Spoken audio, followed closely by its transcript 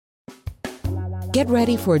Get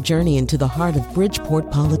ready for a journey into the heart of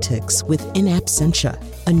Bridgeport politics with In Absentia,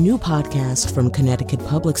 a new podcast from Connecticut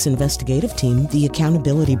Public's investigative team, The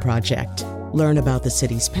Accountability Project. Learn about the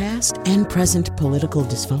city's past and present political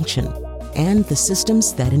dysfunction and the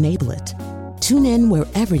systems that enable it. Tune in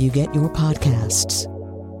wherever you get your podcasts.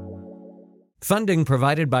 Funding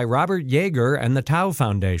provided by Robert Yeager and the Tao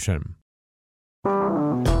Foundation.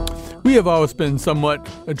 We have always been somewhat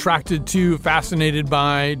attracted to, fascinated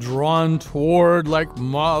by, drawn toward, like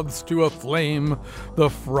moths to a flame, the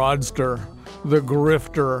fraudster, the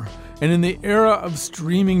grifter. And in the era of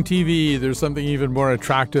streaming TV, there's something even more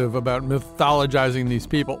attractive about mythologizing these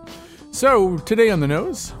people. So today on The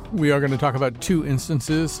Nose, we are going to talk about two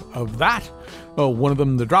instances of that. One of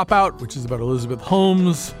them, The Dropout, which is about Elizabeth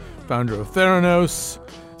Holmes, founder of Theranos,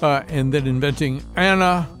 and then Inventing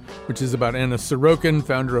Anna, which is about Anna Sorokin,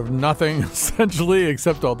 founder of nothing, essentially,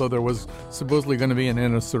 except although there was supposedly going to be an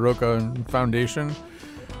Anna Soroka Foundation.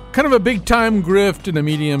 Kind of a big-time grift and a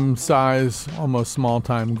medium-size, almost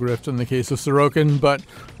small-time grift in the case of Sorokin, but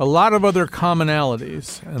a lot of other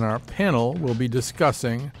commonalities. And our panel will be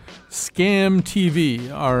discussing Scam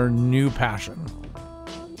TV, our new passion.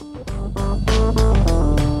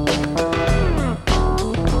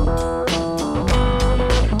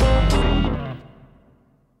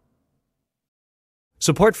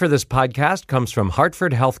 Support for this podcast comes from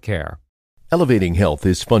Hartford Healthcare. Elevating Health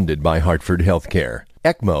is funded by Hartford Healthcare.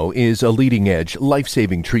 ECMO is a leading-edge,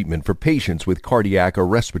 life-saving treatment for patients with cardiac or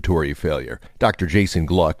respiratory failure. Dr. Jason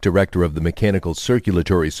Gluck, director of the Mechanical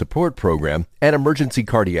Circulatory Support Program and Emergency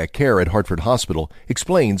Cardiac Care at Hartford Hospital,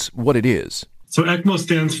 explains what it is. So ECMO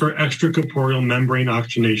stands for extracorporeal membrane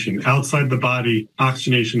oxygenation, outside the body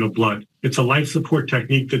oxygenation of blood. It's a life support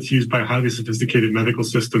technique that's used by highly sophisticated medical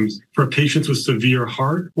systems for patients with severe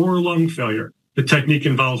heart or lung failure. The technique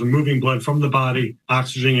involves removing blood from the body,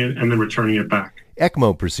 oxygenating it, and then returning it back.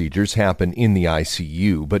 ECMO procedures happen in the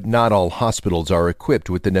ICU, but not all hospitals are equipped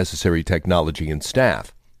with the necessary technology and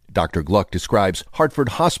staff. Dr. Gluck describes Hartford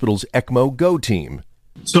Hospital's ECMO Go team.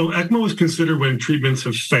 So ECMO is considered when treatments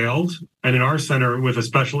have failed. And in our center, with a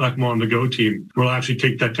special ECMO on the Go team, we'll actually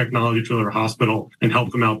take that technology to their hospital and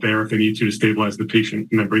help them out there if they need to stabilize the patient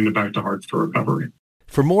and then bring them back to Hartford for recovery.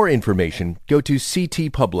 For more information, go to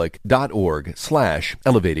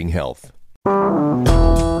ctpublic.org/elevatinghealth.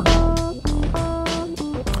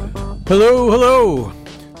 Hello.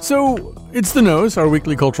 So it's The Nose, our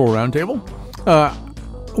weekly cultural roundtable.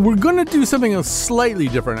 We're going to do something slightly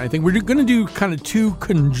different. I think we're going to do kind of two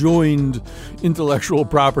conjoined intellectual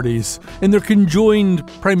properties, and they're conjoined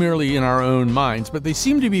primarily in our own minds, but they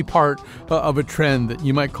seem to be part of a trend that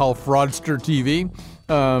you might call fraudster TV.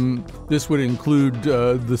 This would include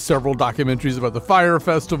the several documentaries about the Fire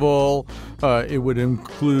Festival. It would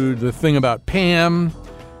include the thing about Pam.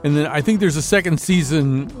 And then I think there's a second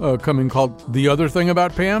season coming called The Other Thing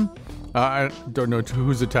About Pam. I don't know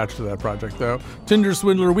who's attached to that project, though. Tinder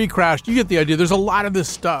Swindler, We Crashed. You get the idea. There's a lot of this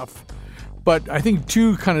stuff. But I think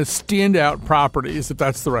two kind of standout properties, if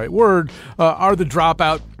that's the right word, are The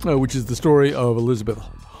Dropout, which is the story of Elizabeth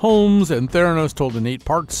Holmes and Theranos told in 8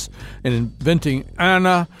 parts, and Inventing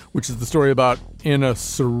Anna, which is the story about Anna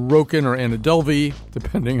Sorokin or Anna Delvey,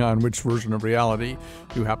 depending on which version of reality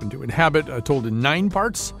you happen to inhabit, told in 9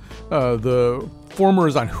 parts. The former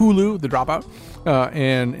is on Hulu, The Dropout,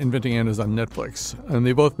 and Inventing Anna is on Netflix. And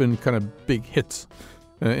they've both been kind of big hits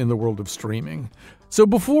in the world of streaming. So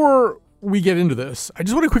before we get into this, I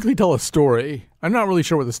just want to quickly tell a story. I'm not really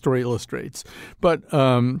sure what the story illustrates. But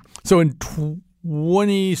so in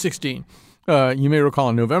 2016, you may recall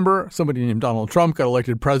in November, somebody named Donald Trump got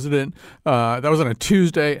elected president. That was on a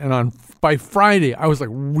Tuesday, and by Friday, I was like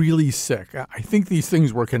really sick. I think these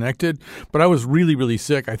things were connected, but I was really, really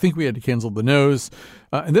sick. I think we had to cancel The Nose,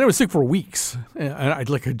 and then I was sick for weeks, and I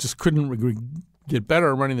just couldn't get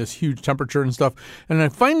better. I'm running this huge temperature and stuff, and I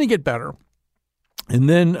finally get better. And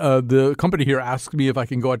then the company here asked me if I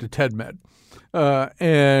can go out to TEDMed.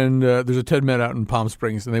 And there's a TEDMed out in Palm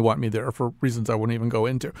Springs, and they want me there for reasons I wouldn't even go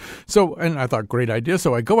into. So, and I thought, great idea.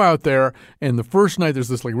 So I go out there, and the first night there's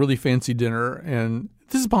this like really fancy dinner, and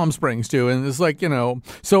this is Palm Springs too. And it's like,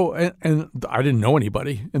 so, and I didn't know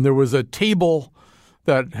anybody. And there was a table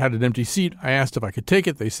that had an empty seat. I asked if I could take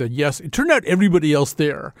it. They said yes. It turned out everybody else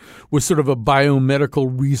there was sort of a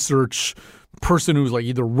biomedical research person who was like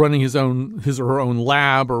either running his or her own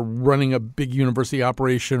lab or running a big university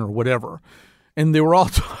operation or whatever. And they were all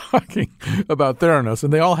talking about Theranos,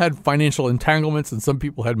 and they all had financial entanglements, and some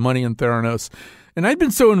people had money in Theranos. And I'd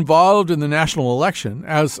been so involved in the national election,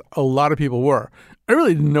 as a lot of people were, I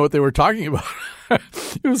really didn't know what they were talking about.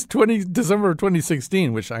 It was December of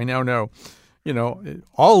 2016, which I now know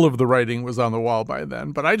all of the writing was on the wall by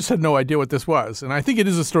then, but I just had no idea what this was. And I think it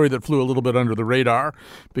is a story that flew a little bit under the radar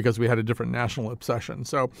because we had a different national obsession.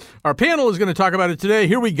 So our panel is going to talk about it today.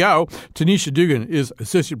 Here we go. Tanisha Dugan is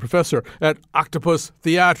associate professor at Octopus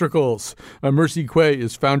Theatricals. Mercy Quay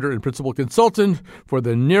is founder and principal consultant for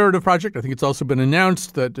the Narrative Project. I think it's also been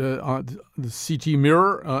announced that the CT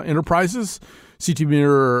Mirror Enterprises, CT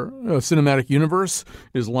Mirror Cinematic Universe,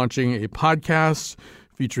 is launching a podcast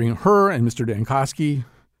featuring her and Mr. Dankosky.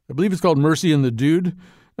 I believe it's called Mercy and the Dude.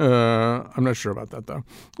 I'm not sure about that,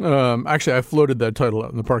 though. Actually, I floated that title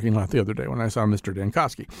out in the parking lot the other day when I saw Mr.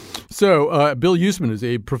 Dankosky. So Bill Usman is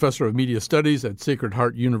a professor of media studies at Sacred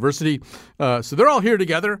Heart University. So they're all here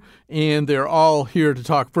together, and they're all here to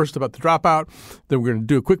talk first about The Dropout. Then we're going to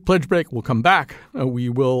do a quick pledge break. We'll come back. We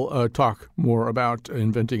will talk more about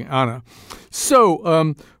Inventing Anna.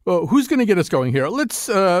 So who's going to get us going here? Let's,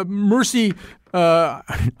 Mercy,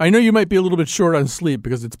 I know you might be a little bit short on sleep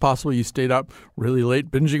because it's possible you stayed up really late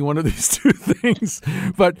binging one of these two things.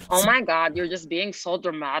 But oh my God, you're just being so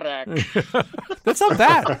dramatic. That's not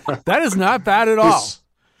bad. That is not bad at all.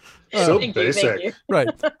 So basic. Right.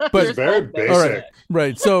 But it's very basic. All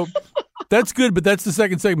right. So that's good, but that's the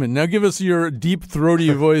second segment. Now give us your deep,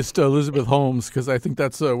 throaty voiced Elizabeth Holmes, because I think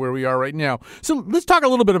that's where we are right now. So let's talk a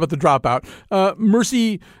little bit about The Dropout.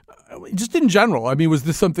 Mercy, just in general, I mean, was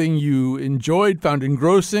this something you enjoyed, found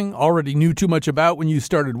engrossing, already knew too much about when you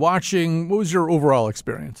started watching? What was your overall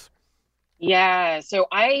experience? Yeah, so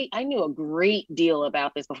I knew a great deal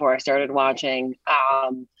about this before I started watching,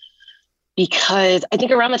 because I think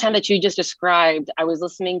around the time that you just described, I was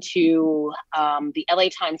listening to the LA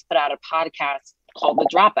Times put out a podcast called The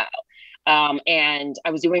Dropout. And I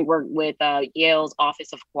was doing work with Yale's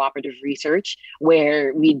Office of Cooperative Research,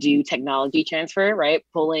 where we do technology transfer, right?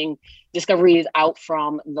 Pulling discoveries out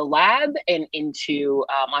from the lab and into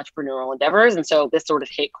entrepreneurial endeavors. And so this sort of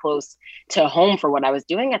hit close to home for what I was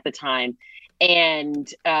doing at the time. And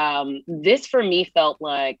this for me felt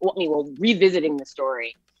like, revisiting the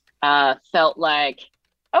story felt like,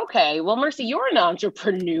 okay, well, Mercy, you're an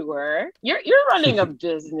entrepreneur. You're running a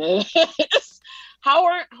business. How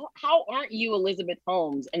aren't you Elizabeth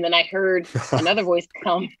Holmes? And then I heard another voice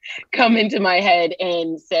come into my head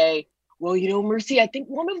and say, well, Mercy, I think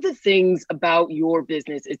one of the things about your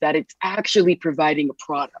business is that it's actually providing a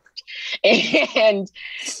product. And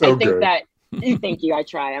so I think good. that, thank you,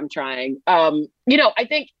 I'm trying. I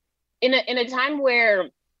think in a time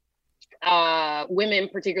where women,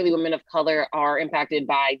 particularly women of color, are impacted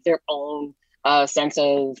by their own sense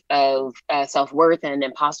of self-worth and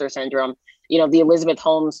imposter syndrome, the Elizabeth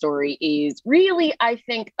Holmes story is really, I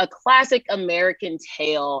think, a classic American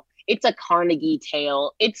tale. It's a Carnegie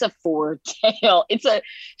tale. It's a Ford tale.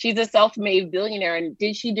 She's a self-made billionaire. And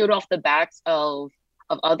did she do it off the backs of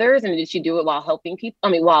others? And did she do it while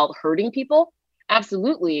while hurting people?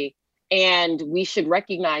 Absolutely. And we should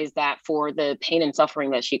recognize that for the pain and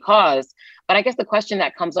suffering that she caused. But I guess the question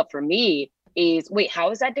that comes up for me is, wait,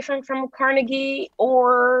 how is that different from Carnegie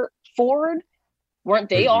or Ford? Weren't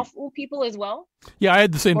they awful people as well? Yeah, I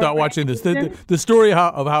had the same thought watching this. The story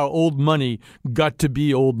of how old money got to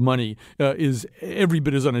be old money is every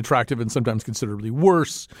bit as unattractive and sometimes considerably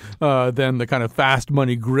worse than the kind of fast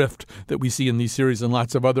money grift that we see in these series and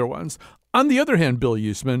lots of other ones. On the other hand, Bill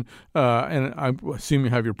Usman, and I assume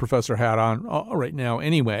you have your professor hat on right now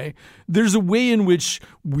anyway, there's a way in which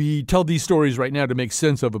we tell these stories right now to make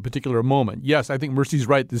sense of a particular moment. Yes, I think Mercy's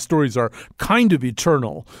right. The stories are kind of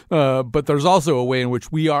eternal, but there's also a way in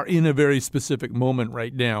which we are in a very specific moment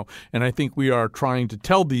right now, and I think we are trying to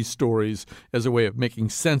tell these stories as a way of making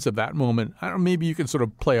sense of that moment. I don't know, maybe you can sort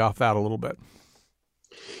of play off that a little bit.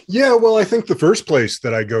 Yeah, well, I think the first place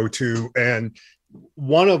that I go to, and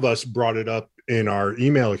one of us brought it up in our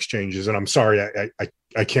email exchanges, and I'm sorry,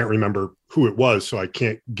 I can't remember who it was, so I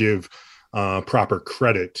can't give proper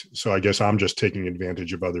credit. So I guess I'm just taking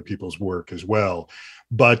advantage of other people's work as well.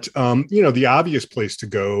 But, the obvious place to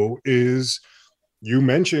go is, you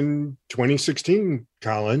mentioned 2016,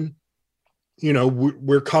 Colin.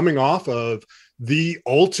 We're coming off of the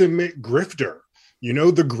ultimate grifter.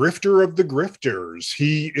 The grifter of the grifters.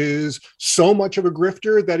 He is so much of a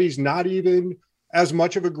grifter that he's not even as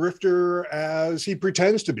much of a grifter as he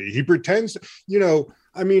pretends to be. He pretends,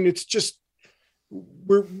 it's just,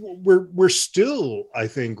 we're still, I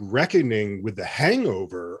think, reckoning with the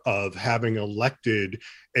hangover of having elected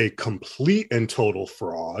a complete and total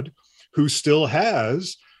fraud who still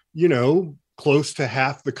has, close to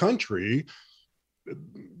half the country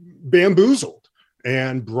bamboozled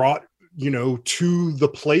and brought to the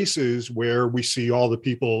places where we see all the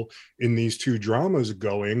people in these two dramas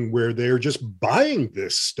going, where they're just buying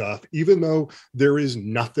this stuff, even though there is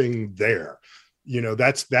nothing there.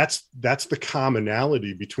 That's the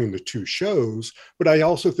commonality between the two shows. But I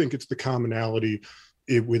also think it's the commonality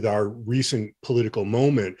with our recent political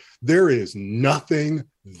moment. There is nothing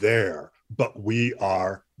there, but we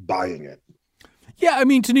are buying it. Yeah, I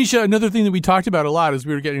mean, Tanisha, another thing that we talked about a lot as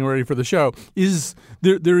we were getting ready for the show is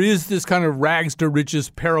there is this kind of rags to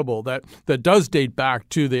riches parable that does date back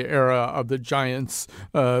to the era of the giants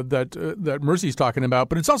that Mercy's talking about.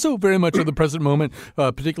 But it's also very much of the present moment,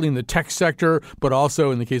 particularly in the tech sector, but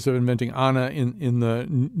also in the case of Inventing Anna in the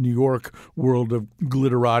New York world of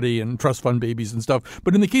glitterati and trust fund babies and stuff.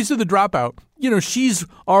 But in the case of The Dropout, she's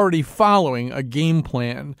already following a game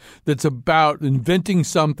plan that's about inventing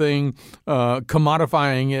something,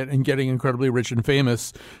 commodifying it, and getting incredibly rich and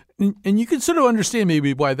famous. And you can sort of understand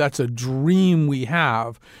maybe why that's a dream we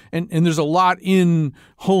have. And there's a lot in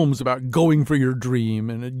Holmes about going for your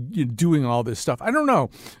dream and doing all this stuff. I don't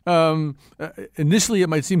know. Initially, it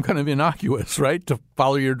might seem kind of innocuous, right, to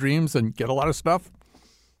follow your dreams and get a lot of stuff.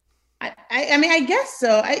 I mean, I guess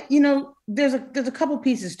so. There's a couple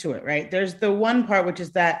pieces to it, right? There's the one part, which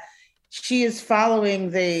is that she is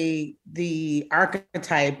following the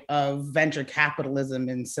archetype of venture capitalism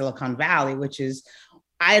in Silicon Valley, which is,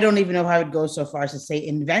 I don't even know if I would go so far as to say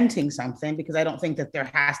inventing something, because I don't think that there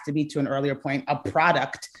has to be, to an earlier point, a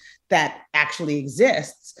product that actually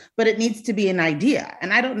exists, but it needs to be an idea.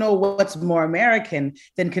 And I don't know what's more American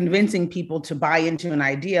than convincing people to buy into an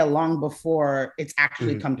idea long before it's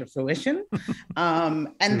actually come to fruition.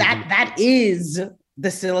 And that is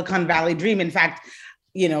the Silicon Valley dream. In fact,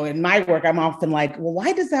 in my work, I'm often like, well,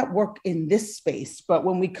 why does that work in this space? But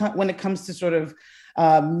when it comes to sort of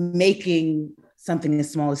making something as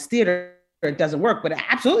small as theater, it doesn't work, but it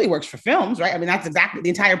absolutely works for films, right? I mean, that's exactly the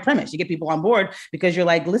entire premise. You get people on board because you're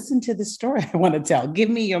like, listen to the story I want to tell. Give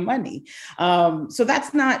me your money. So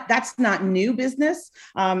that's not new business.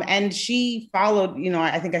 And she followed,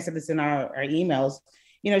 I think I said this in our emails,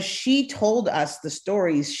 she told us the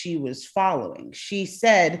stories she was following. She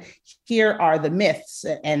said, here are the myths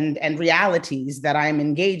and realities that I'm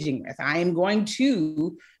engaging with. I am going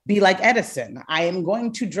to be like Edison. I am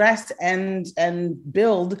going to dress and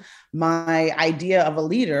build my idea of a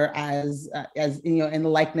leader as in the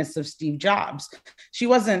likeness of Steve Jobs. She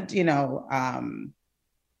wasn't,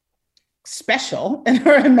 special in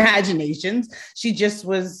her imaginations. She just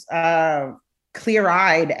was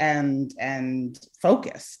clear-eyed and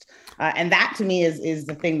focused. And that to me is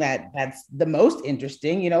the thing that's the most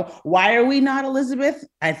interesting. Why are we not Elizabeth?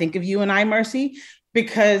 I think of you and I, Mercy,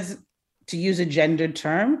 because, to use a gendered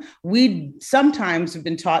term, we sometimes have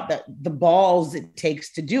been taught that the balls it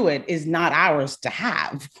takes to do it is not ours to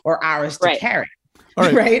have or ours to carry. All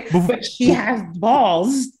right. But she has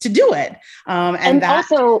balls to do it. And that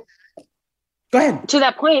also, go ahead. To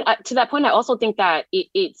that point, I also think that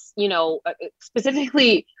it's,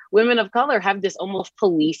 specifically women of color have this almost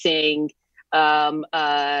policing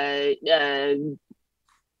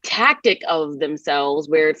tactic of themselves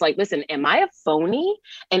where it's like, listen, am I a phony?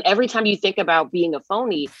 And every time you think about being a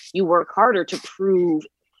phony, you work harder to prove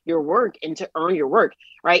your work and to earn your work,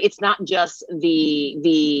 right? It's not just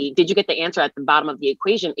the did you get the answer at the bottom of the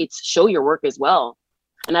equation? It's show your work as well.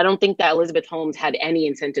 And I don't think that Elizabeth Holmes had any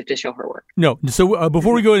incentive to show her work. No. So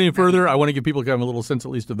before we go any further, I want to give people kind of a little sense,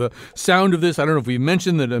 at least, of the sound of this. I don't know if we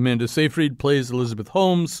mentioned that Amanda Seyfried plays Elizabeth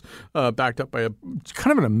Holmes, backed up by a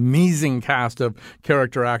kind of an amazing cast of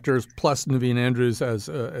character actors, plus Naveen Andrews as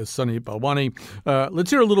Sunny Balwani.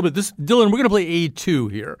 Let's hear a little bit. Dylan, we're going to play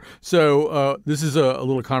A2 here. So this is a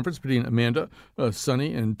little conference between Amanda,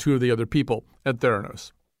 Sunny, and two of the other people at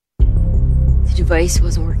Theranos. The device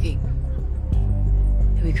wasn't working.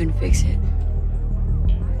 We couldn't fix it.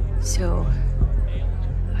 So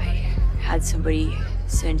I had somebody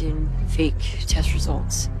send in fake test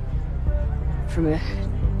results from a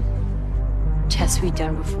test we'd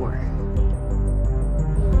done before.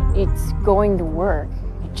 It's going to work.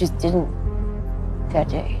 It just didn't that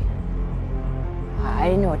day. I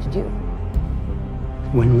didn't know what to do.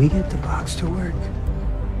 When we get the box to work,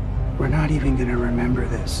 we're not even gonna remember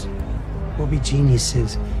this. We'll be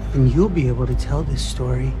geniuses, and you'll be able to tell this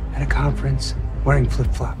story at a conference wearing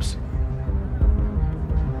flip-flops.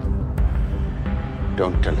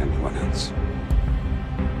 Don't tell anyone else.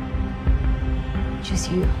 Just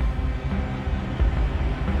you.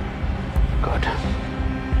 Good.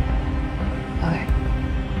 Okay.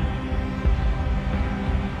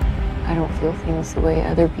 I don't feel things the way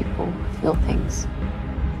other people feel things.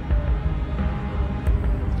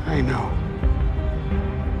 I know.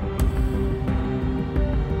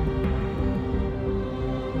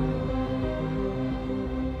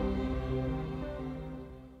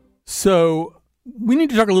 So we need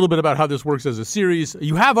to talk a little bit about how this works as a series.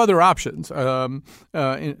 You have other options.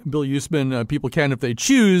 Bill Usman, people can, if they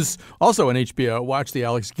choose, also on HBO, watch the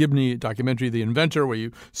Alex Gibney documentary, The Inventor, where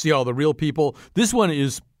you see all the real people. This one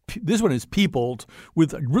is peopled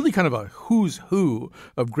with really kind of a who's who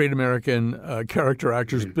of great American character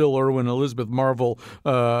actors: Bill Irwin, Elizabeth Marvel,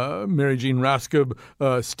 Mary Jean Raskob,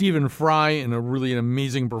 Stephen Fry in an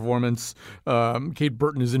amazing performance. Kate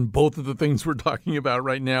Burton is in both of the things we're talking about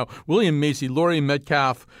right now. William Macy, Laurie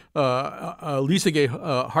Metcalf, Lisa Gay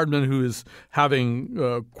Hardman, who is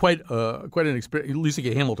having quite an experience. Lisa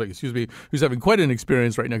Gay Hamilton, excuse me, who's having quite an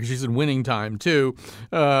experience right now because she's in Winning Time too.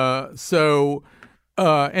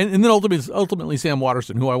 And then ultimately Sam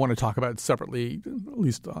Waterston, who I want to talk about separately, at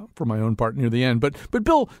least for my own part near the end. But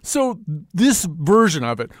Bill, so this version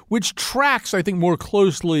of it, which tracks, I think, more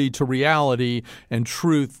closely to reality and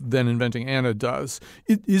truth than Inventing Anna does,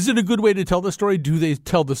 is it a good way to tell the story? Do they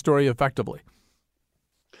tell the story effectively?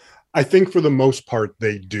 I think for the most part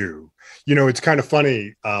they do. It's kind of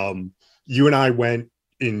funny. You and I went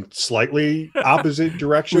in slightly opposite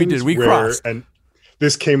directions. We did. We crossed. And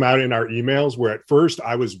this came out in our emails where at first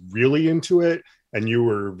I was really into it and you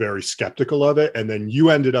were very skeptical of it. And then you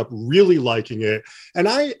ended up really liking it. And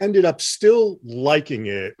I ended up still liking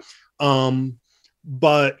it.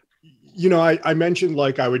 But, I mentioned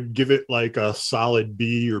like I would give it like a solid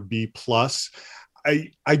B or B plus.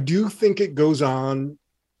 I do think it goes on.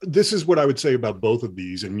 This is what I would say about both of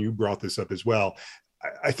these. And you brought this up as well.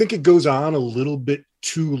 I think it goes on a little bit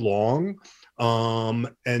too long.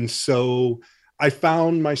 And so I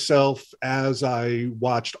found myself, as I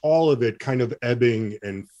watched all of it, kind of ebbing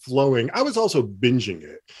and flowing. I was also binging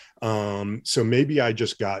it. So maybe I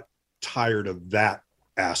just got tired of that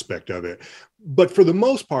aspect of it. But for the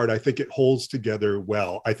most part, I think it holds together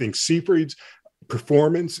well. I think Seyfried's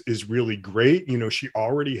performance is really great. She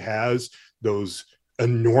already has those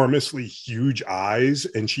enormously huge eyes,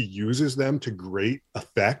 and she uses them to great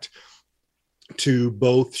effect to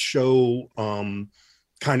both show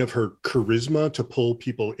kind of her charisma to pull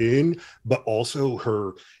people in, but also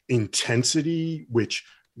her intensity, which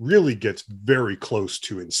really gets very close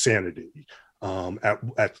to insanity.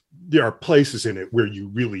 There are places in it where you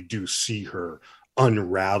really do see her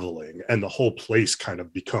unraveling, and the whole place kind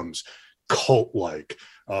of becomes cult-like,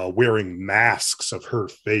 wearing masks of her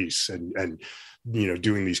face and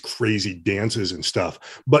doing these crazy dances and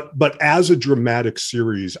stuff. But as a dramatic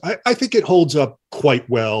series, I think it holds up quite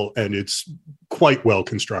well, and it's quite well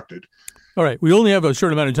constructed. All right. We only have a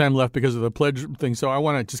short amount of time left because of the pledge thing, so I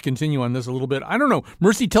want to just continue on this a little bit. I don't know.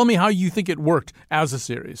 Mercy, tell me how you think it worked as a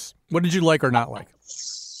series. What did you like or not like?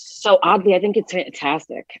 So oddly, I think it's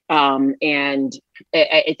fantastic. And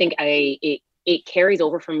I think it carries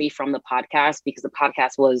over for me from the podcast, because the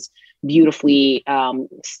podcast was beautifully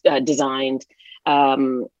designed.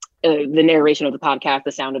 The narration of the podcast,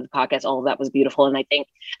 the sound of the podcast, all of that was beautiful. And I think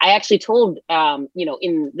I actually told,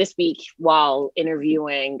 in this week while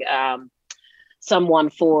interviewing someone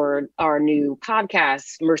for our new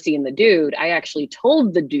podcast, Mercy and the Dude, I actually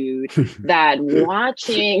told the dude that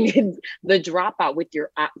watching the Dropout with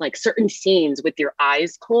your, like certain scenes with your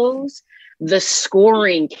eyes closed, the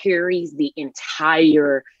scoring carries the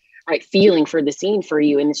entire feeling for the scene for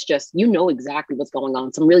you. And it's just, exactly what's going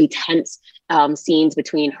on. Some really tense scenes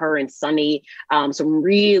between her and Sonny, some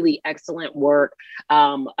really excellent work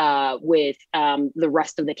with the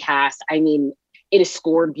rest of the cast. I mean, it is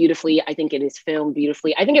scored beautifully. I think it is filmed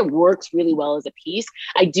beautifully. I think it works really well as a piece.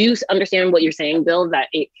 I do understand what you're saying, Bill, that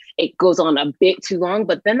it goes on a bit too long,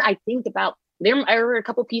 but then I think about there are a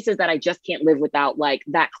couple pieces that I just can't live without, like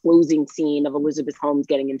that closing scene of Elizabeth Holmes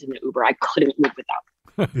getting into the Uber. I couldn't live without.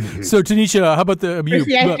 So, Tanisha, how about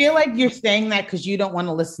you? I feel like you're saying that because you don't want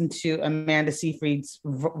to listen to Amanda Seyfried's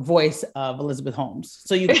voice of Elizabeth Holmes.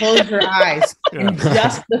 So you closed your eyes and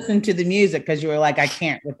just listened to the music because you were like, I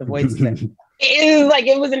can't with the voice thing.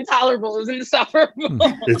 It was intolerable. It was insufferable.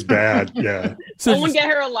 It's bad. Yeah. So someone get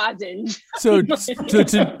her a lozenge. So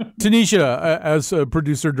Tanisha, as a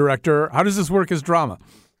producer director, how does this work as drama?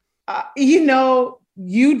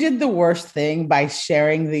 You did the worst thing by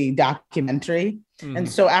sharing the documentary. Mm-hmm. And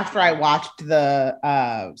so after I watched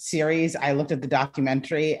the series, I looked at the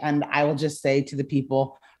documentary, and I will just say to the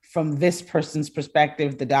people, from this person's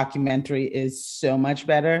perspective, the documentary is so much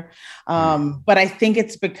better. But I think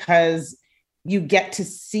it's because you get to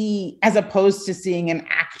see, as opposed to seeing an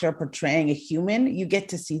actor portraying a human, you get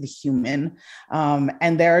to see the human.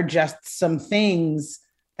 And there are just some things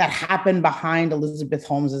that happen behind Elizabeth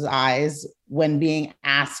Holmes's eyes when being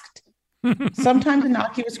asked sometimes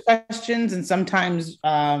innocuous questions and sometimes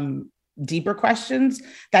deeper questions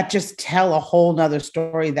that just tell a whole nother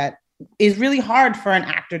story that is really hard for an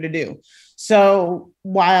actor to do. So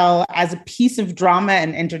while as a piece of drama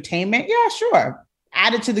and entertainment, yeah, sure,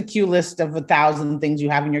 add it to the queue list of 1,000 things you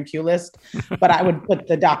have in your queue list. But I would put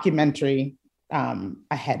the documentary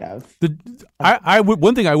ahead of.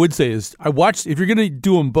 One thing I would say is I watched, if you're going to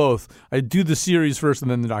do them both, I do the series first and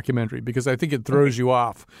then the documentary, because I think it throws you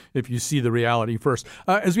off if you see the reality first.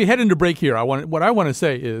 As we head into break here, what I want to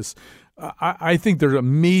say is, I think they're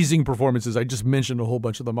amazing performances. I just mentioned a whole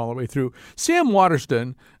bunch of them all the way through. Sam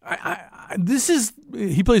Waterston,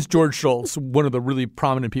 he plays George Schultz, one of the really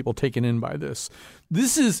prominent people taken in by this.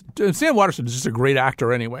 Sam Waterston is just a great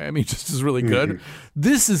actor anyway. I mean, just is really good. Mm-hmm.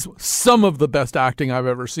 This is some of the best acting I've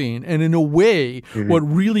ever seen. And in a way, what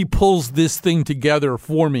really pulls this thing together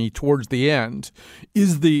for me towards the end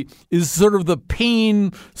is sort of the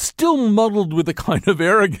pain still muddled with a kind of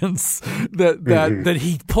arrogance that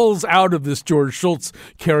he pulls out of this George Schultz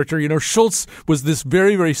character. You know, Schultz was this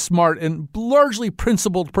very, very smart and largely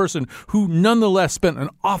principled person who nonetheless spent an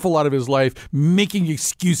awful lot of his life making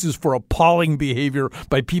excuses for appalling behavior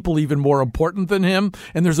by people even more important than him.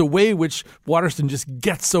 And there's a way which Waterston just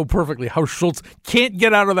gets so perfectly how Schultz can't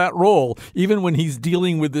get out of that role, even when he's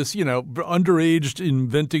dealing with this, you know, underaged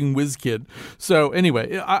inventing whiz kid. So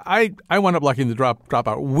anyway, I wound up liking the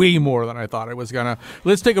Dropout way more than I thought I was gonna.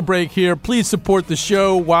 Let's take a break here. Please support the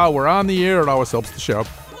show while we're on the air. It always helps the show.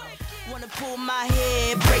 Wanna pull my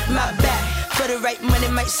hair, break my back. For the right money,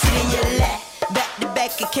 might sit in your lap. Back to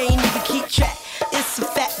back, I can't even keep track. It's a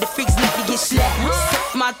fact that freaks like to get slapped.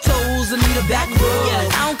 Suck my toes, I need a back rub.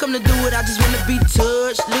 I don't come to do it, I just wanna be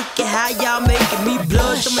touched. Look at how y'all making me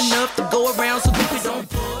blush. I'm enough to go around so people don't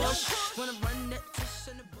push. Wanna run that tush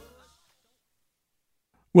in the bush.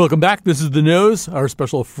 Welcome back. This is The Nose, our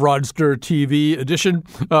special Fraudster TV edition.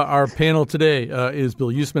 Our panel today is Bill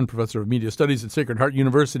Usman, Professor of Media Studies at Sacred Heart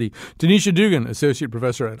University, Tanisha Dugan, Associate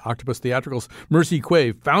Professor at Octopus Theatricals, Mercy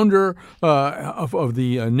Quay, founder of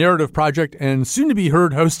the Narrative Project, and soon to be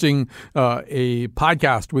heard hosting a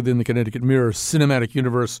podcast within the Connecticut Mirror Cinematic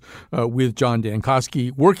Universe with John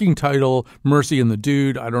Dankosky. Working title, Mercy and the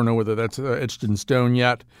Dude. I don't know whether that's etched in stone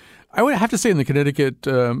yet. I would have to say in the Connecticut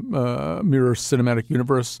Mirror Cinematic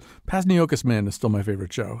Universe, Pazniokis Man is still my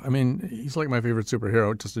favorite show. I mean, he's like my favorite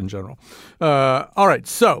superhero just in general. All right,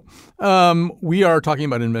 so we are talking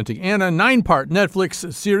about Inventing Anna, 9-part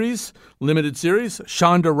Netflix series, limited series.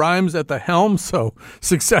 Shonda Rhimes at the helm, so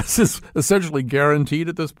success is essentially guaranteed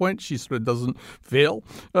at this point. She sort of doesn't fail.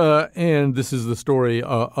 And this is the story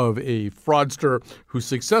of a fraudster who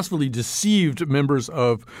successfully deceived members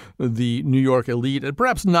of the New York elite, and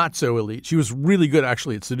perhaps not so elite. She was really good,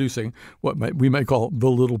 actually, at seducing what we might call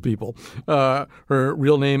the little people. Her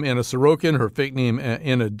real name, Anna Sorokin. Her fake name,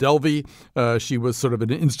 Anna Delvey. She was sort of an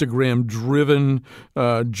Instagram-driven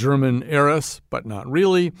German heiress, but not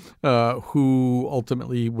really, who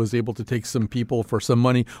ultimately was able to take some people for some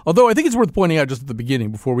money. Although I think it's worth pointing out just at the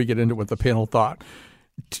beginning, before we get into what the panel thought,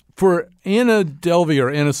 for Anna Delvey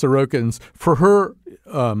or Anna Sorokins, for her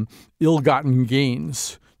ill-gotten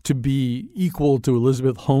gains to be equal to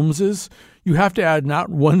Elizabeth Holmes's, you have to add not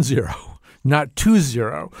 1 0, not 2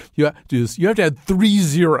 0. You have to add 3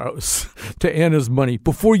 zeros to Anna's money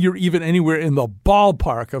before you're even anywhere in the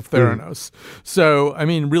ballpark of Theranos. So, I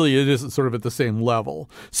mean, really, it is sort of at the same level.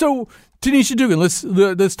 So, Tanisha Dugan,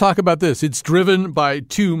 let's talk about this. It's driven by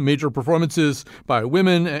 2 major performances by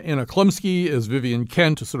women. Anna Chlumsky as Vivian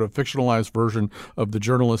Kent, a sort of fictionalized version of the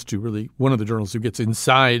journalist one of the journalists who gets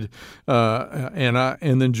inside Anna,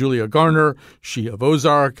 and then Julia Garner, she of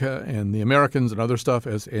Ozark and The Americans and other stuff,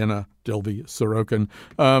 as Anna Delvey Sorokin.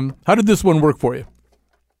 How did this one work for you?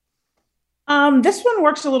 This one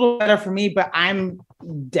works a little better for me, but I'm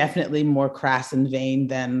definitely more crass and vain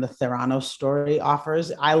than the Theranos story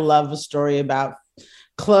offers. I love a story about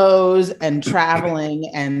clothes and traveling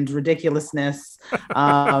and ridiculousness.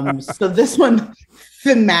 So this one,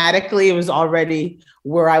 thematically, it was already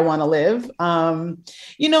where I want to live.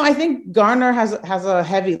 I think Garner has a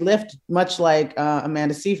heavy lift, much like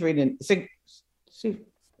Amanda Seyfried and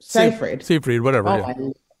Seyfried. Seyfried, whatever.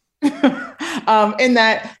 Oh, yeah. In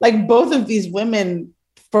that, like, both of these women,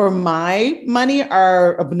 for my money,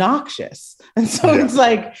 are obnoxious. And so it's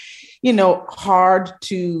like, hard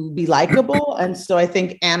to be likable. And so I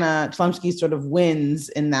think Anna Chlumsky sort of wins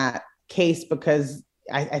in that case because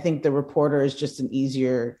I think the reporter is just an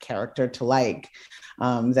easier character to like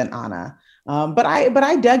than Anna. But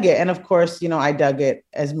I dug it. And of course, I dug it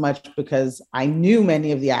as much because I knew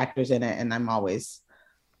many of the actors in it, and I'm always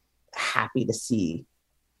happy to see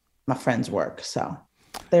my friends work. So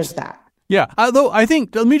there's that. Yeah, although I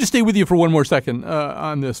think, let me just stay with you for one more second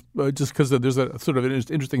on this, just because there's a sort of an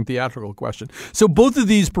interesting theatrical question. So both of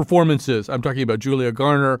these performances, I'm talking about Julia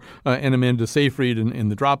Garner and Amanda Seyfried in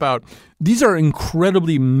The Dropout, these are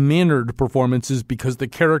incredibly mannered performances because the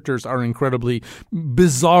characters are incredibly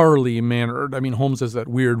bizarrely mannered. I mean, Holmes has that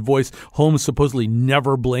weird voice. Holmes supposedly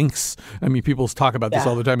never blinks. I mean, people talk about this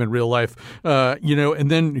all the time in real life, and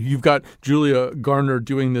then you've got Julia Garner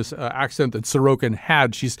doing this accent that Sorokin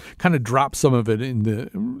had. She's kind of dropped some of it in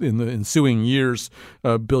the ensuing years.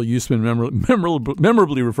 Bill Usman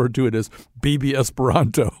memorably referred to it as baby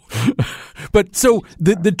Esperanto. But so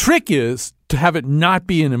the trick is to have it not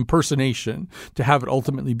be an impersonation, to have it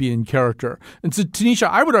ultimately be in character. And so, Tanisha,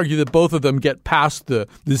 I would argue that both of them get past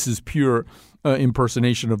this is pure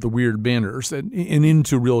impersonation of the weird manners and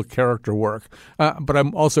into real character work. But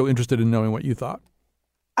I'm also interested in knowing what you thought.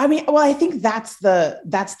 I mean, well, I think that's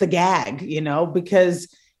the gag,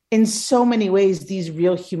 because in so many ways, these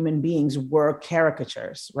real human beings were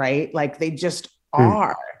caricatures, right? Like they just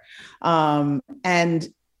are.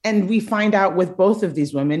 And we find out with both of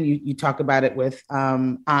these women, you talk about it with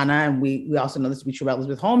Anna, and we also know this to be true about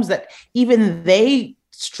Elizabeth Holmes, that even they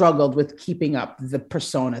struggled with keeping up the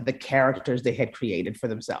persona, the characters they had created for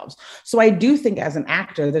themselves. So I do think as an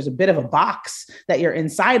actor, there's a bit of a box that you're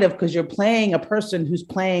inside of because you're playing a person who's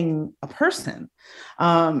playing a person.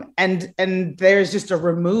 And there's just a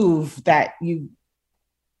remove that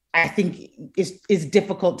I think is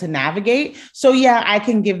difficult to navigate. So yeah, I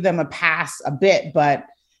can give them a pass a bit, but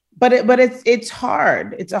it's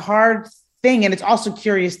hard. It's a hard thing. And it's also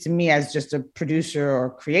curious to me as just a producer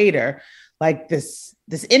or creator, like this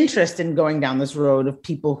interest in going down this road of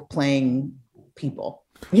people playing people,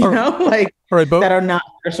 that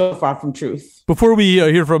are so far from truth. Before we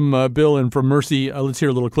hear from Bill and from Mercy, let's hear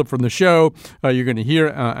a little clip from the show. You're going to hear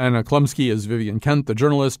Anna Klumsky as Vivian Kent, the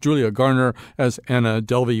journalist, Julia Garner as Anna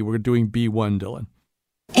Delvey. We're doing B1, Dylan.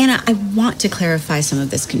 Anna, I want to clarify some of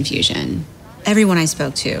this confusion. Everyone I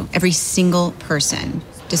spoke to, every single person,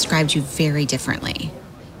 described you very differently.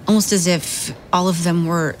 Almost as if all of them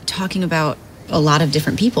were talking about a lot of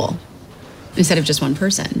different people instead of just one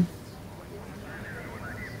person.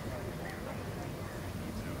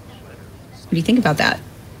 What do you think about that?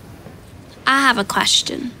 I have a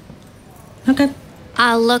question. Okay.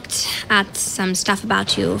 I looked at some stuff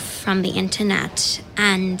about you from the internet,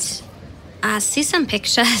 and I see some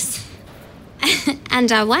pictures.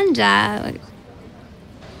 And I wonder,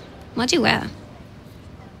 what do you wear?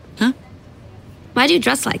 Huh? Why do you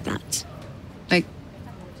dress like that?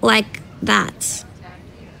 Like that.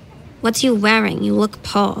 What's you wearing? You look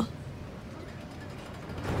poor.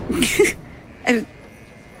 This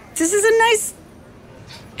is a nice...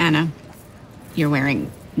 Anna, you're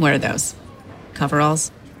wearing, what are those?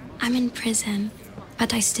 Coveralls? I'm in prison,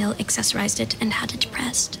 but I still accessorized it and had it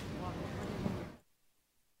pressed.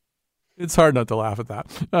 It's hard not to laugh at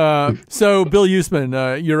that. So, Bill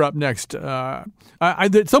Usman, you're up next. At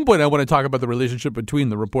some point, I want to talk about the relationship between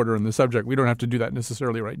the reporter and the subject. We don't have to do that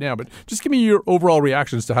necessarily right now, but just give me your overall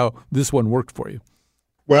reactions to how this one worked for you.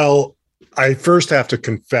 Well, I first have to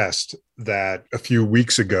confess that a few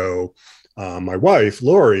weeks ago, my wife,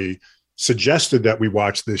 Lori, suggested that we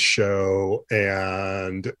watch this show.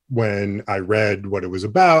 And when I read what it was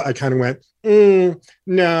about, I kind of went,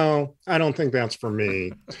 no, I don't think that's for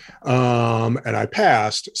me. And I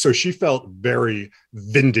passed. So she felt very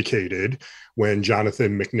vindicated when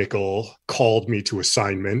Jonathan McNichol called me to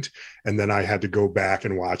assignment, and then I had to go back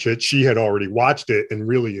and watch it. She had already watched it and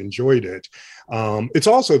really enjoyed it. It's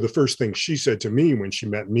also the first thing she said to me when she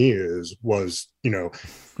met me was,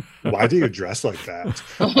 why do you dress like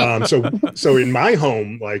that? So in my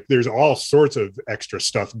home, like there's all sorts of extra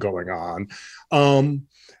stuff going on.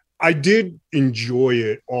 I did enjoy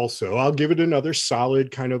it also. I'll give it another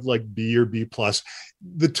solid kind of like B or B plus.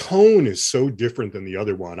 The tone is so different than the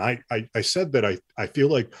other one. I said that I feel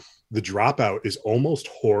like The Dropout is almost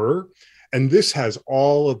horror. And this has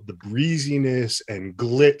all of the breeziness and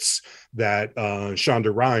glitz that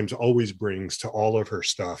Shonda Rhimes always brings to all of her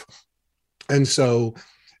stuff. And so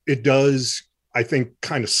it does, I think,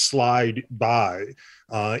 kind of slide by.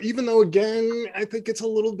 Even though, again, I think it's a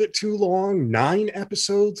little bit too long, 9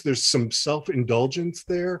 episodes. There's some self-indulgence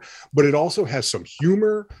there, but it also has some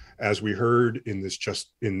humor. As we heard in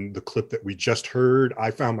the clip that we just heard,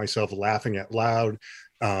 I found myself laughing out loud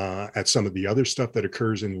at some of the other stuff that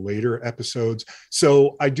occurs in later episodes.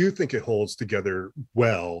 So I do think it holds together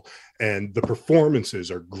well, and the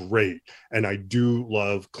performances are great. And I do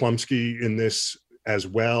love Klumsky in this as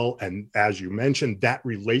well. And as you mentioned, that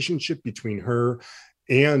relationship between her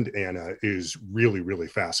and Anna is really, really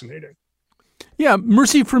fascinating. Yeah,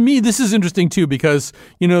 Mercy, for me, this is interesting too, because,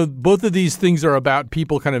 both of these things are about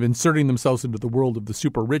people kind of inserting themselves into the world of the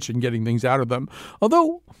super rich and getting things out of them.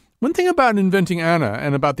 Although, one thing about Inventing Anna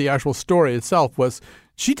and about the actual story itself was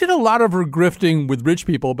she did a lot of her grifting with rich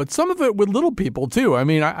people, but some of it with little people too. I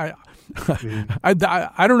mean, I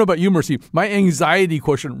don't know about you, Mercy. My anxiety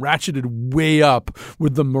quotient ratcheted way up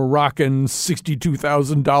with the Moroccan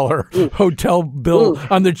 $62,000 hotel bill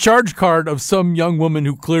on the charge card of some young woman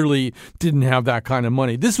who clearly didn't have that kind of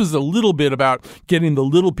money. This was a little bit about getting the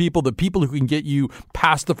little people, the people who can get you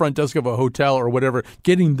past the front desk of a hotel or whatever,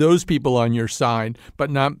 getting those people on your side,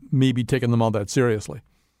 but not maybe taking them all that seriously.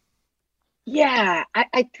 Yeah,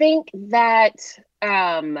 I think that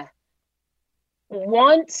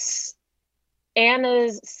once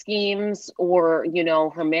Anna's schemes or,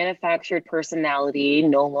 her manufactured personality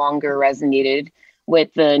no longer resonated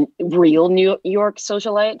with the real New York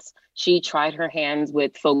socialites, she tried her hands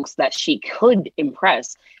with folks that she could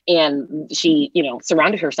impress. And she,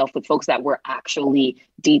 surrounded herself with folks that were actually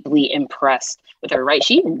deeply impressed with her, right?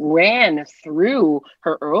 She ran through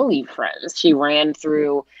her early friends. She ran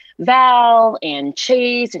through Val and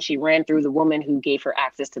Chase, and she ran through the woman who gave her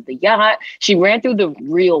access to the yacht. She ran through the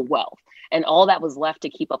real wealth. And all that was left to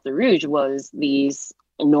keep up the rouge was these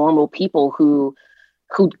normal people who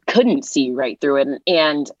couldn't see right through it.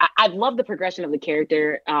 And I love the progression of the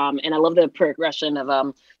character. And I love the progression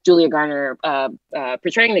of Julia Garner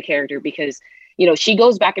portraying the character, because, she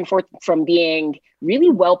goes back and forth from being really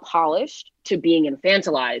well polished to being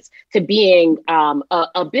infantilized, to being a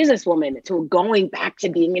businesswoman, to going back to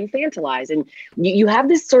being infantilized. And you have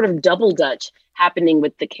this sort of double dutch happening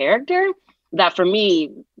with the character that, for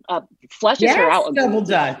me, fleshes her out. Double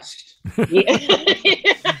dutch. That's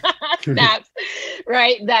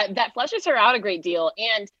right. That fleshes her out a great deal.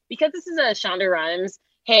 And because this is a Shonda Rhimes,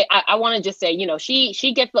 hey, I want to just say,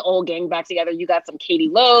 she gets the old gang back together. You got some Katie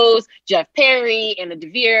Lowe's, Jeff Perry, Anna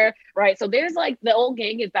DeVere, right? So there's the old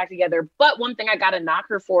gang is back together. But one thing I got to knock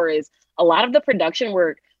her for is a lot of the production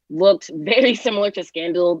work looked very similar to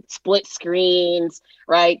Scandal, split screens,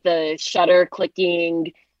 right? The shutter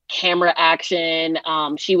clicking, camera action.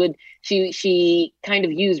 She kind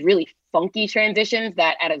of used really funky transitions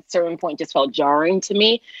that at a certain point just felt jarring to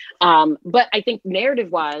me. But I think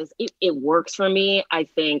narrative wise, it works for me. I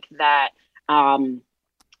think that,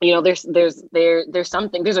 there's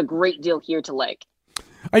a great deal here to like.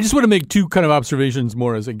 I just want to make two kind of observations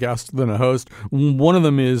more as a guest than a host. One of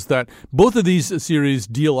them is that both of these series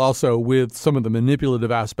deal also with some of the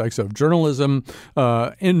manipulative aspects of journalism,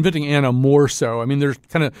 Inventing Anna more so. I mean, there's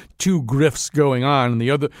kind of two grifts going on. And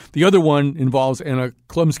the other one involves Anna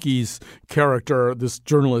Klumsky's character, this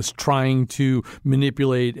journalist trying to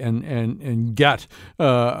manipulate and get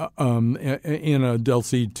Anna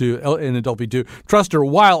Delphi to trust her,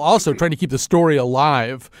 while also trying to keep the story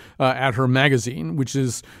alive at her magazine, which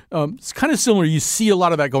is it's kind of similar. You see a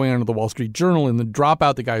lot of that going on in the Wall Street Journal. In the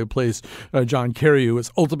Dropout, the guy who plays John Kerry, who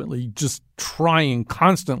is ultimately just trying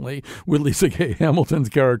constantly with Lisa Gay Hamilton's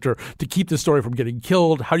character to keep the story from getting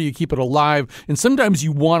killed. How do you keep it alive? And sometimes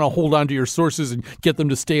you want to hold on to your sources and get them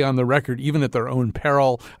to stay on the record, even at their own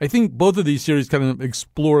peril. I think both of these series kind of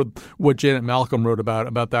explore what Janet Malcolm wrote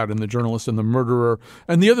about that in The Journalist and The Murderer.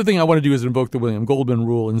 And the other thing I want to do is invoke the William Goldman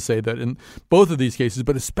rule and say that in both of these cases,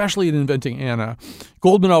 but especially in Inventing Anna,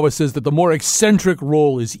 Goldman always says that the more eccentric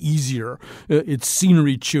role is easier. It's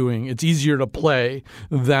scenery chewing. It's easier to play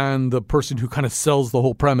than the person who kind of sells the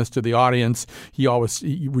whole premise to the audience. He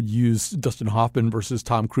would use Dustin Hoffman versus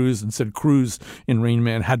Tom Cruise, and said Cruise in Rain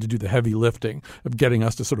Man had to do the heavy lifting of getting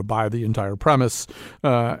us to sort of buy the entire premise.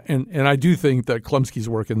 And I do think that Klumsky's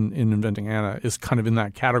work in Inventing Anna is kind of in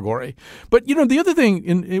that category. But, the other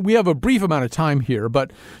thing, we have a brief amount of time here,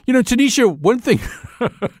 but, Tanisha, one thing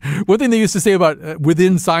they used to say about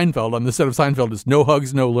within Seinfeld, on the set of Seinfeld, is no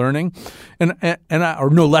hugs, no learning, or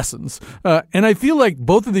no lessons. And I feel like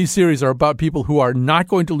both of these series are about people who are not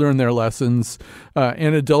going to learn their lessons.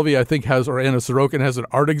 Anna Delvey, I think, Anna Sorokin has an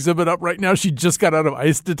art exhibit up right now. She just got out of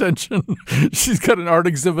ICE detention. She's got an art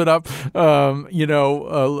exhibit up.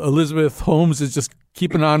 Elizabeth Holmes is just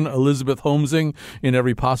keeping on Elizabeth Holmesing in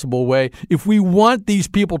every possible way. If we want these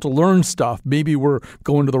people to learn stuff, maybe we're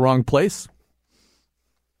going to the wrong place.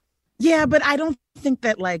 Yeah, but I don't think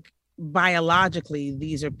that biologically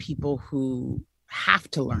these are people who have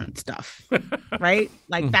to learn stuff, right?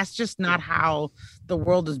 That's just not how the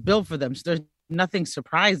world is built for them. So there's nothing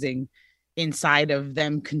surprising inside of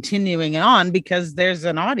them continuing on, because there's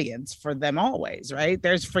an audience for them always, right?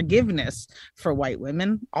 There's forgiveness for white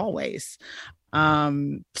women always.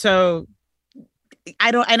 So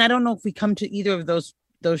I don't know if we come to either of those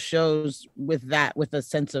those shows with a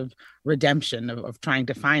sense of redemption, of trying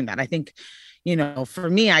to find that. I think, for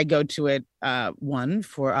me, I go to it, one,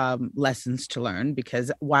 for lessons to learn,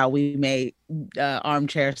 because while we may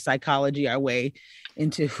armchair psychology our way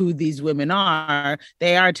into who these women are,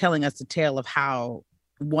 they are telling us a tale of how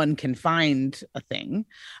one can find a thing,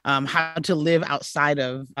 how to live outside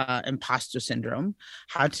of imposter syndrome,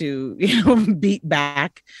 how to, beat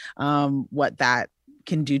back what that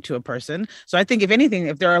can do to a person. So I think, if anything,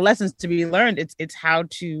 if there are lessons to be learned, it's how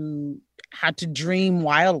to dream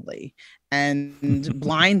wildly and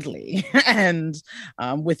blindly and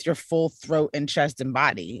with your full throat and chest and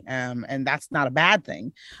body, and that's not a bad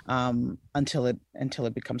thing until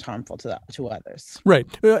it becomes harmful to others. Right,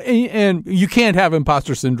 and you can't have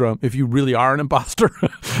imposter syndrome if you really are an imposter.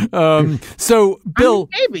 So Bill,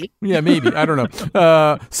 maybe, I don't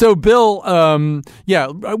know. So Bill,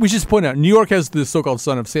 we should point out New York has the so-called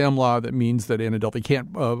Son of Sam law that means that Anna Delvey can't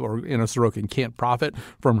or Anna Sorokin can't profit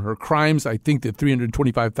from her crimes. I think that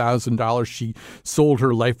 $325,000 she sold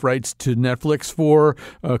her life rights to Netflix for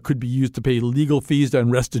could be used to pay legal fees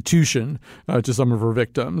and restitution to some of her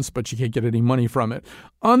victims, but she can't get any money from it.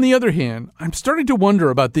 On the other hand, I'm starting to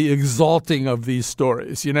wonder about the exalting of these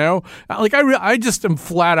stories, Like, I just am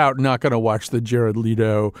flat out not going to watch the Jared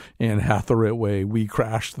Leto and Hathaway We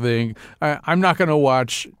Crashed thing. I'm not going to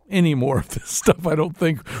watch any more of this stuff, I don't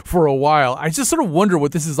think, for a while. I just sort of wonder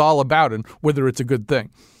what this is all about and whether it's a good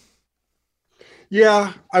thing.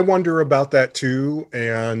 Yeah, I wonder about that too,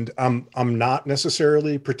 and I'm not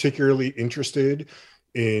necessarily particularly interested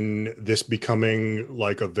in this becoming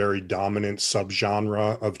like a very dominant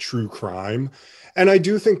subgenre of true crime. And I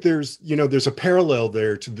do think there's a parallel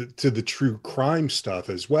there to the true crime stuff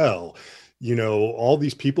as well. All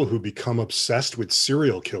these people who become obsessed with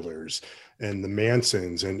serial killers and the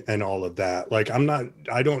Mansons and all of that. Like,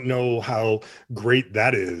 I don't know how great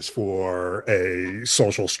that is for a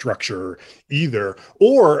social structure either.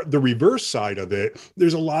 Or the reverse side of it,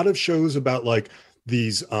 there's a lot of shows about like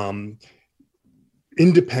these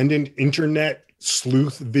independent internet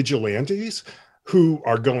sleuth vigilantes who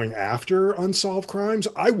are going after unsolved crimes.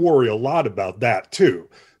 I worry a lot about that too,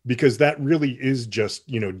 because that really is just,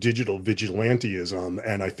 digital vigilantism.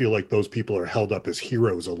 And I feel like those people are held up as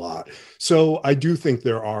heroes a lot. So I do think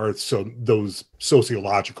there are those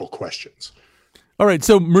sociological questions. All right.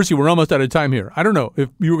 So Mercy, we're almost out of time here. I don't know if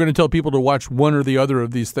you were going to tell people to watch one or the other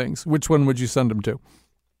of these things, which one would you send them to?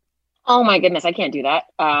 Oh my goodness, I can't do that.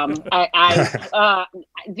 I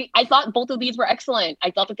thought both of these were excellent. I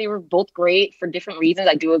thought that they were both great for different reasons.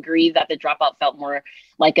 I do agree that The Dropout felt more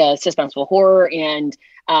like a suspenseful horror, and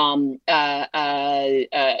what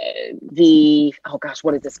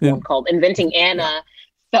is this one called? Inventing Anna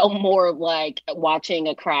felt more like watching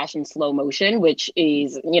a crash in slow motion, which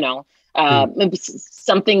is maybe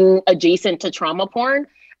something adjacent to trauma porn.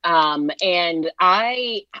 And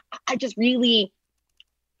I just really.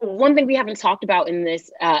 One thing we haven't talked about in this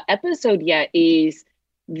episode yet is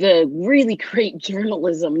the really great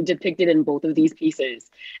journalism depicted in both of these pieces.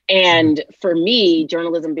 And for me,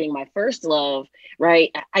 journalism being my first love,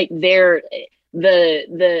 right? The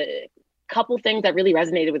couple things that really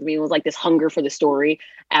resonated with me was like this hunger for the story,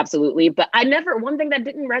 absolutely. But one thing that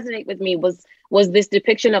didn't resonate with me was this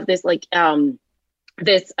depiction of this like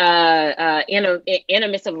this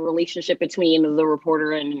animus of a relationship between the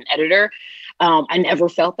reporter and an editor. I never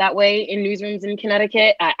felt that way in newsrooms in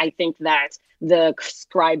Connecticut. I think that the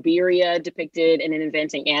scriberia depicted in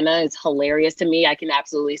Inventing Anna is hilarious to me. I can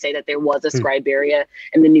absolutely say that there was a scriberia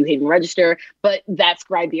in the New Haven Register, but that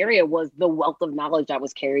scriberia was the wealth of knowledge that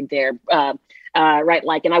was carried there. Right,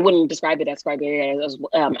 like, and I wouldn't describe it as scriberia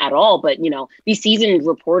at all, but these seasoned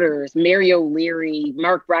reporters, Mary O'Leary,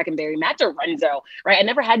 Mark Brackenberry, Matt Dorenzo, right? I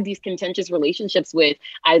never had these contentious relationships with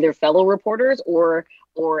either fellow reporters or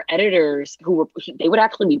editors they would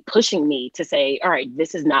actually be pushing me to say, all right,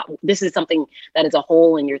 this is something that is a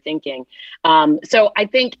hole in your thinking. So I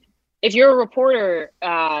think if you're a reporter,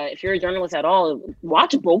 if you're a journalist at all,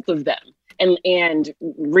 watch both of them and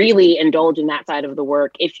really indulge in that side of the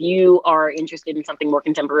work. If you are interested in something more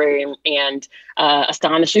contemporary and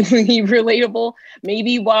astonishingly relatable,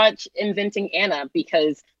 maybe watch Inventing Anna,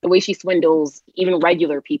 because the way she swindles even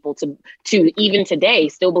regular people to even today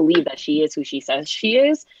still believe that she is who she says she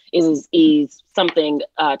is something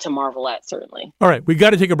to marvel at, certainly. All right, we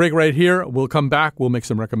got to take a break right here. We'll come back. We'll make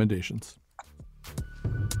some recommendations.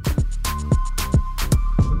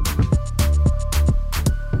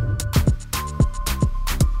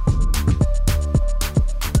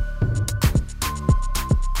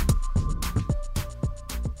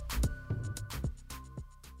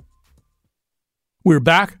 We're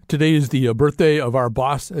back. Today is the birthday of our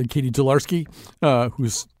boss, Katie Tolarski,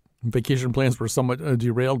 whose vacation plans were somewhat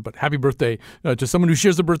derailed. But happy birthday to someone who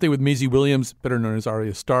shares a birthday with Maisie Williams, better known as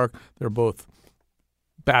Arya Stark. They're both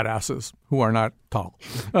badasses who are not tall.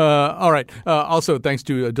 All right. Also, thanks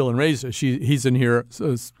to Dylan Reyes. He's in here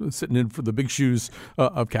sitting in for the big shoes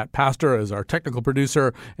of Kat Pastor as our technical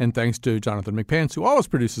producer. And thanks to Jonathan McPants, who always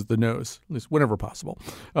produces The Nose, at least whenever possible.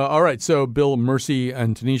 All right. So Bill, Mercy,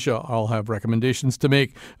 and Tanisha all have recommendations to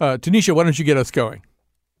make. Tanisha, why don't you get us going?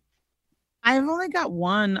 I've only got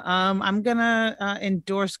one. I'm gonna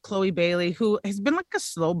endorse Chloe Bailey, who has been like a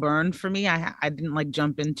slow burn for me. I didn't like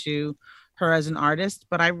jump into her as an artist,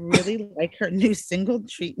 but I really like her new single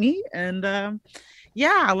 "Treat Me," and I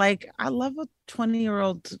love a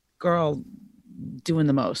 20-year-old girl doing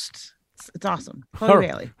the most. It's awesome. Chloe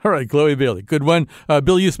Bailey. All right, Chloe Bailey, good one.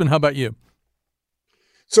 Bill Usman, how about you?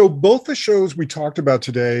 So both the shows we talked about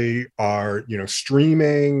today are,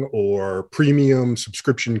 streaming or premium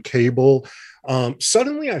subscription cable.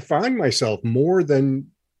 Suddenly I find myself more than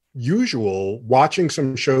usual watching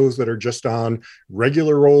some shows that are just on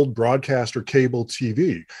regular old broadcast or cable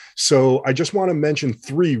TV. So I just want to mention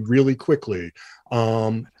three really quickly.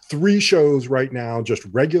 Three shows right now, just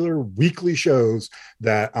regular weekly shows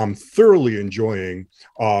that I'm thoroughly enjoying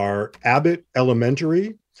are Abbott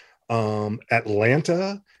Elementary,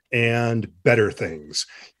 Atlanta, and Better Things.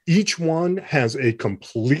 Each one has a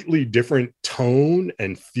completely different tone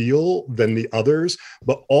and feel than the others,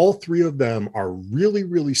 but all three of them are really,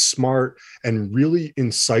 really smart and really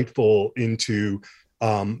insightful into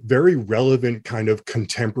very relevant kind of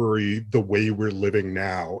contemporary, the way we're living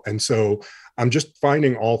now. And so I'm just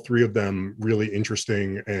finding all three of them really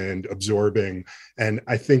interesting and absorbing. And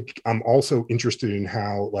I think I'm also interested in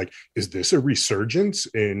how, is this a resurgence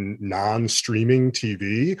in non-streaming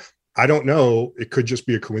TV? I don't know. It could just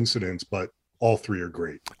be a coincidence, but all three are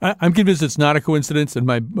great. I'm convinced it's not a coincidence, and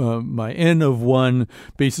my N of one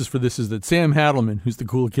basis for this is that Sam Hadelman, who's the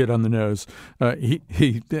cool kid on The Nose,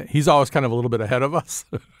 he's always kind of a little bit ahead of us.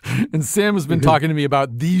 And Sam has been talking to me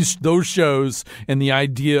about those shows and the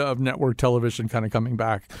idea of network television kind of coming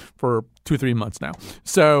back for 2-3 months now.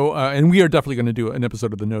 So, and we are definitely going to do an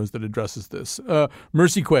episode of The Nose that addresses this.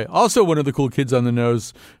 Mercy Quay, also one of the cool kids on The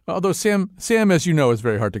Nose, although Sam, as you know, is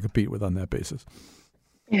very hard to compete with on that basis.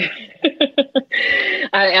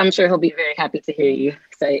 I'm sure he'll be very happy to hear you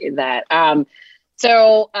say that.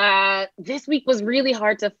 So this week was really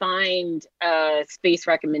hard to find a space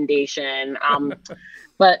recommendation,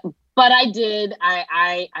 but I did.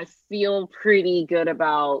 I feel pretty good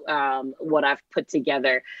about what I've put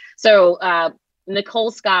together. So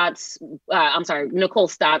Nicole Stott's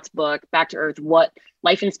book, Back to Earth, What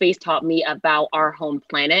Life in Space Taught Me About Our Home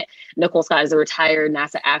Planet. Nicole Stott is a retired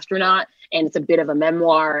NASA astronaut, and it's a bit of a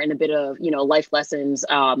memoir and a bit of, life lessons,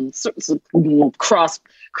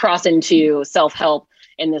 cross into self-help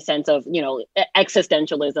in the sense of,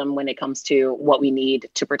 existentialism when it comes to what we need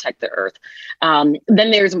to protect the Earth. Then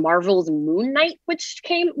there's Marvel's Moon Knight, which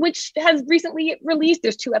has recently released.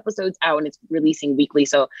 There's 2 episodes out and it's releasing weekly.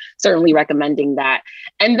 So certainly recommending that.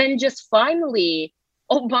 And then just finally,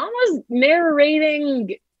 Obama's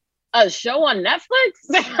narrating a show on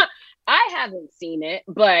Netflix. I haven't seen it,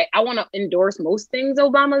 but I want to endorse most things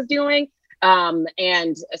Obama's doing.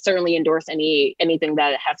 And certainly endorse anything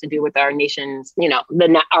that has to do with our nation's,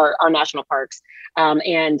 our national parks.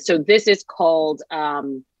 And so this is called,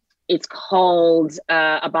 About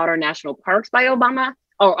Our National Parks by Obama.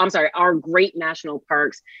 Oh, I'm sorry, Our Great National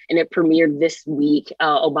Parks. And it premiered this week.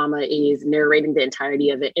 Obama is narrating the entirety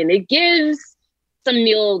of it. And it gives some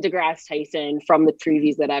Neil deGrasse Tyson from the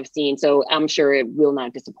previews that I've seen. So I'm sure it will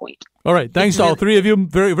not disappoint. All right. Thanks to all three of you.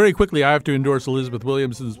 Very, very quickly, I have to endorse Elizabeth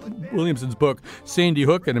Williamson's book, Sandy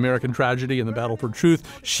Hook, An American Tragedy and the Battle for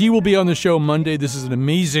Truth. She will be on the show Monday. This is an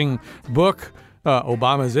amazing book.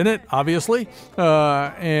 Obama's in it, obviously.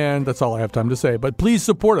 And that's all I have time to say. But please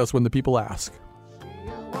support us when the people ask.